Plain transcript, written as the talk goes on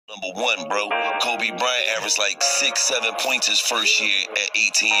Number one, bro. Kobe Bryant averaged like 6-7 points his first year at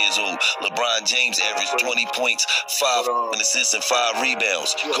 18 years old. LeBron James averaged 20 points, 5 assists, and 5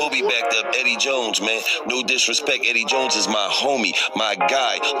 rebounds. Kobe backed up Eddie Jones, man. No disrespect, Eddie Jones is my homie, my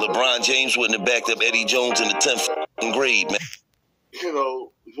guy. LeBron James wouldn't have backed up Eddie Jones in the 10th grade, man. You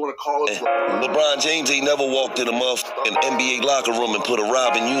know, you want to call it LeBron James ain't never walked in a motherfucking NBA locker room and put a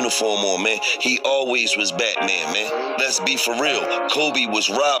Robin uniform on, man. He always was Batman, man. Let's be for real. Kobe was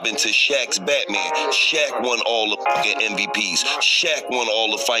Robin to Shaq's Batman. Shaq won all the fucking MVPs. Shaq won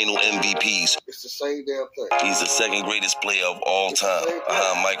all the final MVPs. It's the same damn thing. He's the second greatest player of all time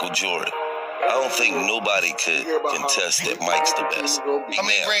behind Michael Jordan. I don't think nobody could contest that Mike's the best. How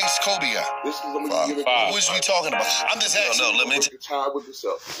many rings Kobe got? This is What was we talking about? I'm just asking. No, let me tie with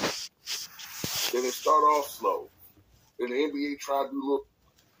yourself. Then it start off slow. Then the NBA tried to look.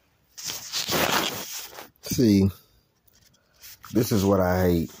 See, this is what I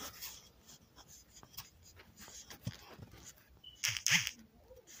hate.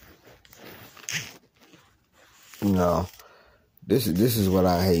 You know, this is what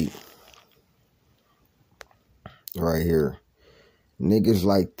I hate. Right here. Niggas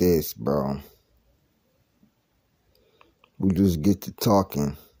like this, bro. We just get to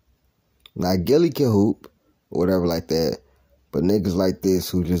talking. Now, Gilly can hoop, or whatever like that, but niggas like this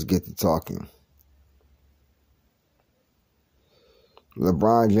who just get to talking.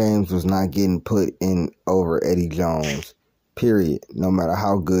 LeBron James was not getting put in over Eddie Jones, period, no matter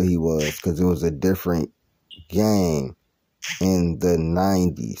how good he was, because it was a different game in the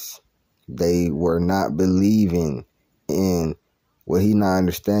 90s. They were not believing in what he not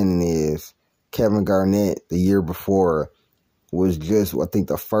understanding is Kevin Garnett the year before was just, I think,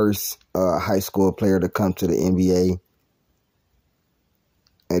 the first high school player to come to the NBA.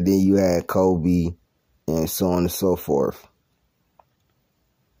 And then you had Kobe and so on and so forth.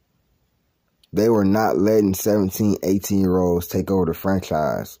 They were not letting 17, 18-year-olds take over the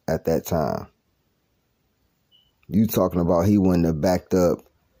franchise at that time. You talking about he wouldn't have backed up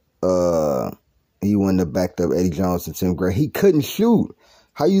Eddie Jones and Tim Gray. He couldn't shoot.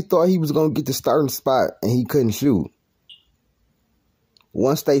 How you thought he was going to get the starting spot and he couldn't shoot?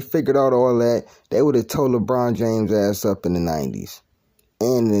 Once they figured out all that, they would have told LeBron James ass up in the 90s.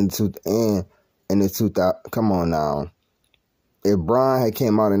 And in the 2000. Come on now. If Bron had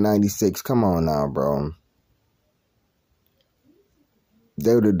came out in 96, come on now, bro.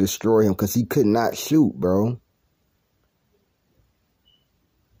 They would have destroyed him because he could not shoot, bro.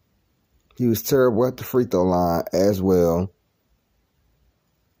 He was terrible at the free throw line as well.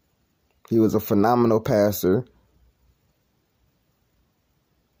 He was a phenomenal passer.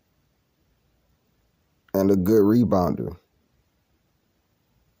 And a good rebounder.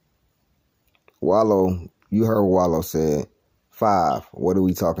 Wallow, you heard what Wallow said. 5. What are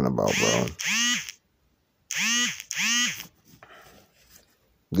we talking about, bro?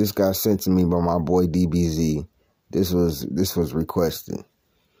 This got sent to me by my boy DBZ. This was requested.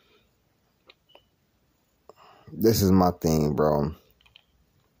 This is my thing, bro.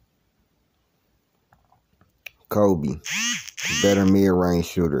 Kobe, better mid-range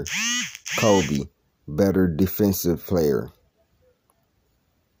shooter. Kobe, better defensive player.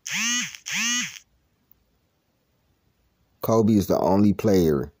 Kobe is the only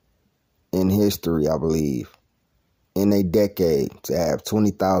player in history, I believe, in a decade to have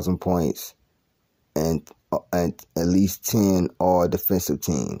 20,000 points and at least 10 all-defensive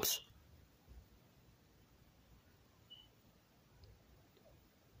teams.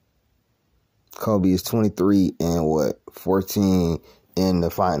 Kobe is 23 and 14 in the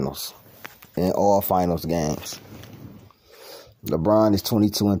finals, in all finals games. LeBron is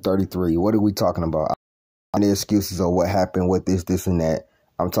 22 and 33. What are we talking about? The excuses of what happened with this, and that.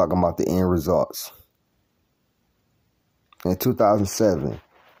 I'm talking about the end results. In 2007,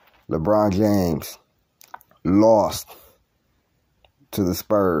 LeBron James lost to the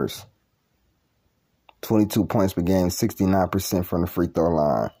Spurs. 22 points per game, 69% from the free throw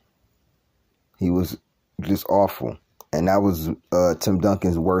line. He was just awful. And that was Tim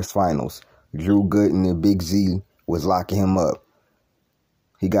Duncan's worst finals. Drew Gooden and Big Z was locking him up.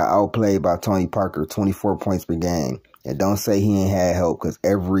 He got outplayed by Tony Parker, 24 points per game. And don't say he ain't had help, because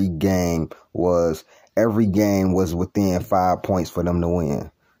every game was within 5 points for them to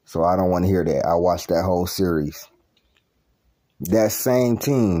win. So I don't want to hear that. I watched that whole series. That same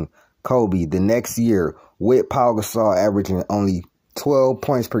team, Kobe, the next year, with Pau Gasol averaging only 12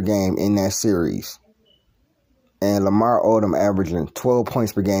 points per game in that series. And Lamar Odom averaging 12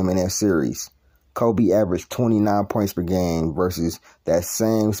 points per game in that series. Kobe averaged 29 points per game versus that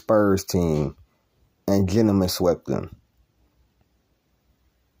same Spurs team. And gentlemen swept them.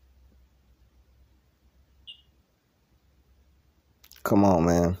 Come on,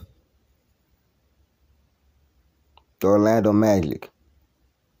 man. The Orlando Magic,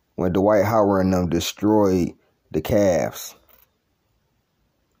 when Dwight Howard and them destroyed the Cavs.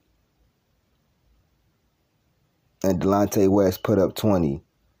 And Delonte West put up 20.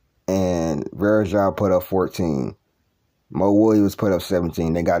 And Verjao put up 14. Mo Williams put up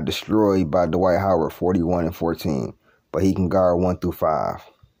 17. They got destroyed by Dwight Howard, 41-14. But he can guard 1 through 5.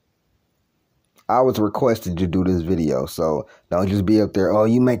 I was requested to do this video, so don't just be up there, oh,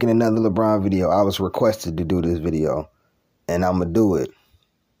 you making another LeBron video. I was requested to do this video, and I'm going to do it.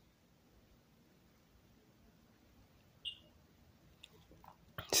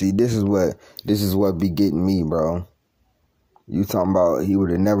 See, this is what be getting me, bro. You talking about he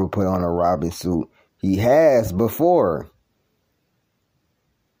would have never put on a Robin suit. He has before.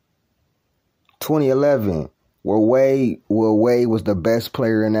 2011, where Wade was the best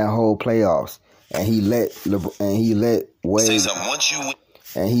player in that whole playoffs, and he let Wade say something.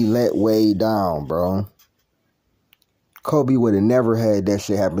 He let Wade down, bro. Kobe would have never had that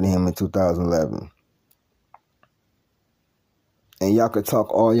shit happen to him in 2011. And y'all could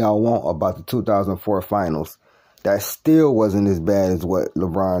talk all y'all want about the 2004 finals. That still wasn't as bad as what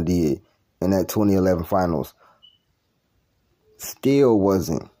LeBron did in that 2011 finals. Still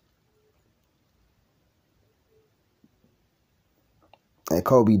wasn't. And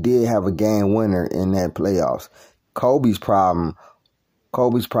Kobe did have a game winner in that playoffs. Kobe's problem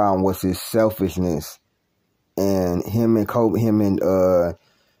was his selfishness, and him and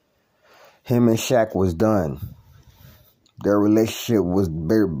Shaq was done. Their relationship was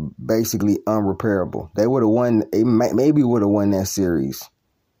basically unrepairable. They would have won. They maybe would have won that series.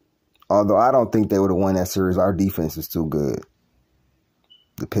 Although I don't think they would have won that series. Our defense is too good.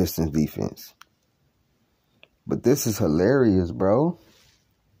 The Pistons defense. But this is hilarious, bro.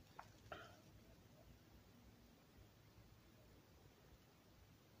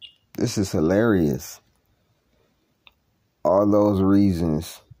 This is hilarious. All those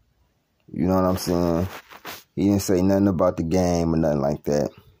reasons. You know what I'm saying? He didn't say nothing about the game or nothing like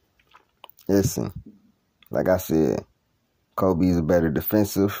that. Listen, like I said, Kobe is better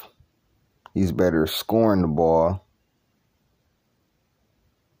defensive. He's better scoring the ball.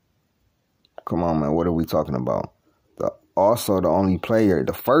 Come on, man. What are we talking about? Also, the only player,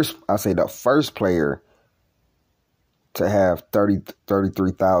 the first player to have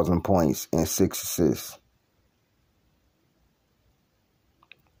 33,000 points and 6 assists.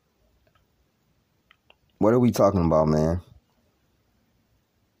 What are we talking about, man?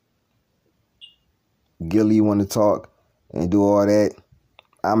 Gilly want to talk and do all that?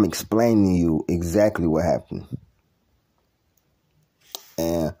 I'm explaining to you exactly what happened.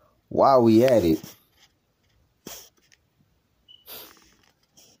 And while we at it,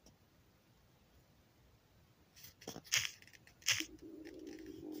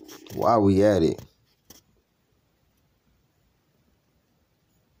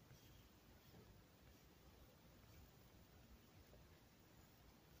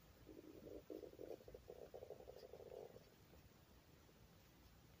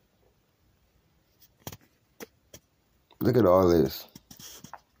 look at all this.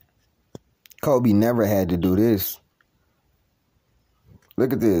 Kobe never had to do this.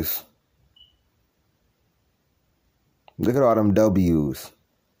 Look at this. Look at all them W's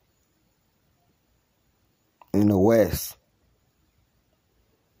in the West.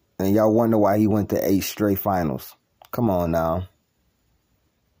 And y'all wonder why he went to 8 straight finals. Come on now.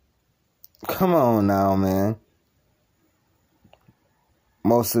 Come on now, man.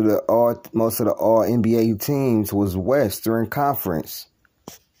 Most of the all NBA teams was Western Conference.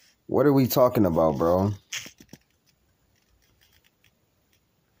 What are we talking about, bro?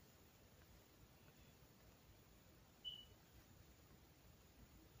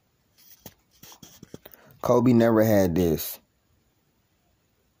 Kobe never had this.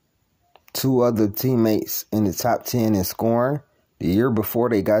 2 other teammates in the top 10 in scoring the year before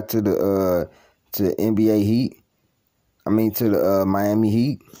they got to the NBA Heat. To the Miami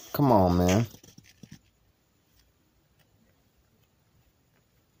Heat. Come on, man.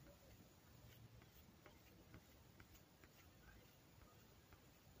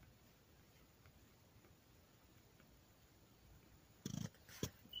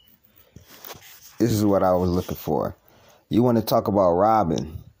 This is what I was looking for. You want to talk about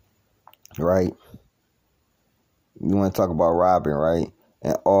Robin, right? You want to talk about Robin, right?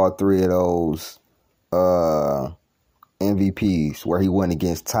 And all 3 of those MVPs, where he went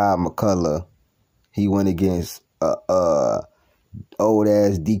against Todd McCullough, he went against old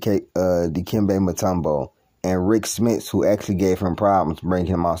ass Dikembe Mutombo, and Rick Smits, who actually gave him problems, bring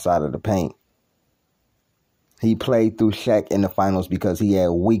him outside of the paint. He played through Shaq in the finals because he had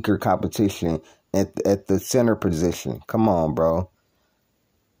weaker competition at the center position. Come on, bro.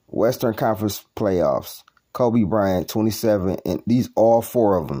 Western Conference playoffs. Kobe Bryant, 27, and these all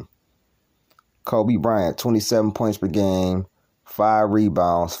four of them. Kobe Bryant, 27 points per game, 5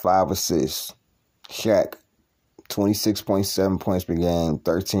 rebounds, 5 assists. Shaq, 26.7 points per game,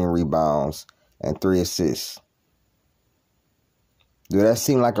 13 rebounds, and 3 assists. Do that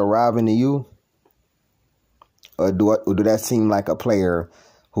seem like a Robin to you? Or do that seem like a player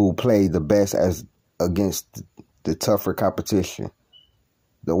who played the best as against the tougher competition?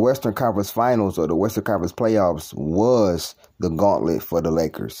 The Western Conference Finals or the Western Conference Playoffs was the gauntlet for the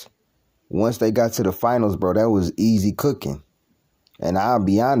Lakers. Once they got to the finals, bro, that was easy cooking. And I'll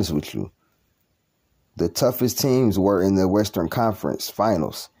be honest with you. The toughest teams were in the Western Conference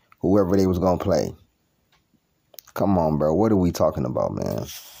Finals, whoever they was going to play. Come on, bro. What are we talking about, man?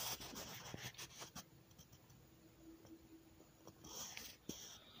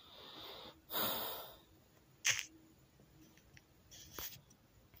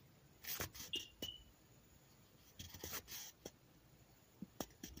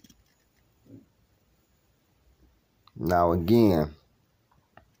 Now, again,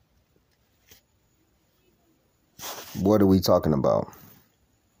 what are we talking about?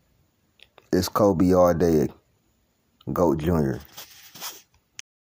 It's Kobe all day, GOAT Jr.